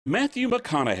Matthew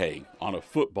McConaughey on a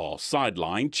football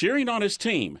sideline cheering on his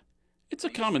team. It's a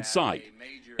common sight.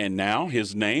 And now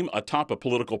his name atop a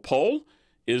political poll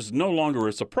is no longer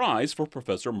a surprise for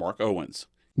Professor Mark Owens.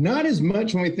 Not as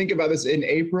much when we think about this. In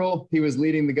April, he was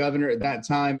leading the governor at that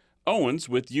time. Owens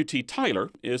with UT Tyler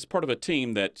is part of a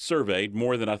team that surveyed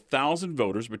more than 1,000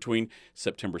 voters between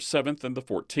September 7th and the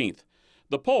 14th.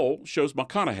 The poll shows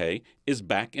McConaughey is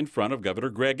back in front of Governor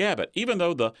Greg Abbott, even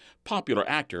though the popular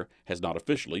actor has not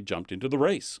officially jumped into the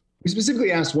race. We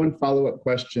specifically asked one follow-up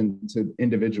question to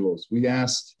individuals. We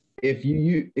asked, if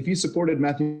you supported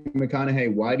Matthew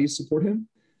McConaughey, why do you support him?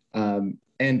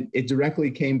 And it directly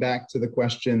came back to the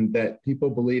question that people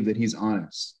believe that he's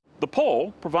honest. The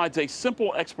poll provides a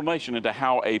simple explanation into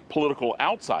how a political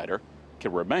outsider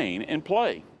can remain in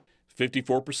play.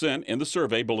 54% in the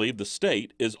survey believe the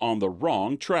state is on the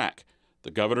wrong track.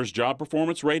 The governor's job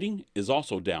performance rating is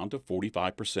also down to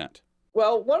 45%.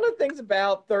 Well, one of the things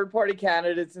about third-party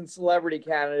candidates and celebrity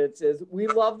candidates is we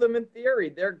love them in theory.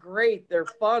 They're great. They're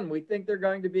fun. We think they're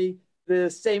going to be the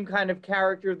same kind of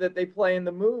character that they play in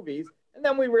the movies. And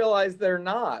then we realize they're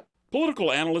not.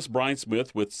 Political analyst Brian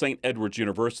Smith with St. Edward's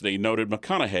University noted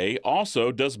McConaughey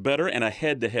also does better in a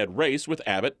head-to-head race with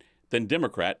Abbott than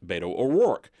Democrat Beto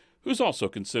O'Rourke, who's also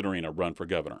considering a run for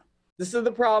governor. This is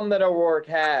the problem that O'Rourke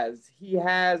has. He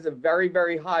has a very,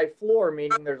 very high floor,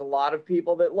 meaning there's a lot of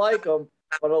people that like him,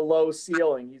 but a low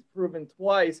ceiling. He's proven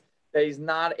twice that he's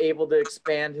not able to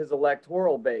expand his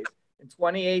electoral base. In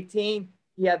 2018,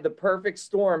 he had the perfect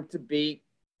storm to beat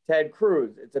Ted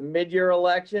Cruz. It's a mid-year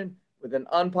election with an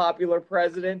unpopular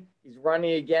president. He's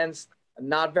running against a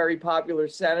not very popular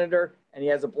senator, and he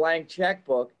has a blank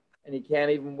checkbook, and he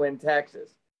can't even win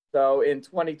Texas. So in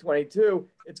 2022,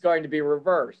 it's going to be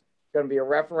reversed. It's going to be a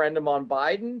referendum on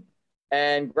Biden,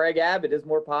 and Greg Abbott is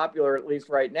more popular, at least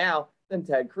right now, than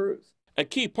Ted Cruz. A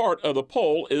key part of the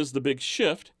poll is the big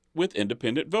shift with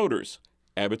independent voters.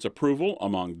 Abbott's approval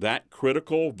among that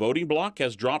critical voting bloc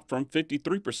has dropped from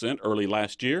 53% early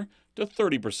last year to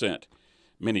 30%.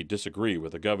 Many disagree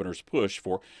with the governor's push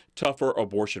for tougher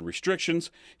abortion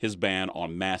restrictions, his ban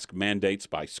on mask mandates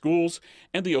by schools,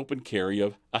 and the open carry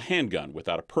of a handgun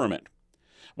without a permit.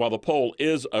 While the poll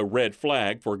is a red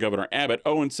flag for Governor Abbott,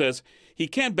 Owens says he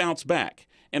can bounce back.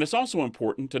 And it's also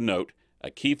important to note a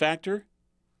key factor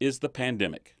is the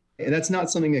pandemic. And that's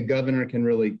not something a governor can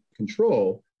really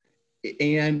control.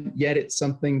 And yet it's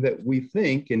something that we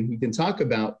think, and he can talk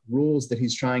about rules that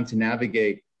he's trying to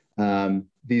navigate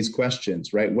these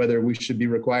questions, right? Whether we should be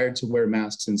required to wear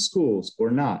masks in schools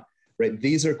or not, right?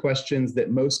 These are questions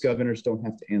that most governors don't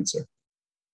have to answer.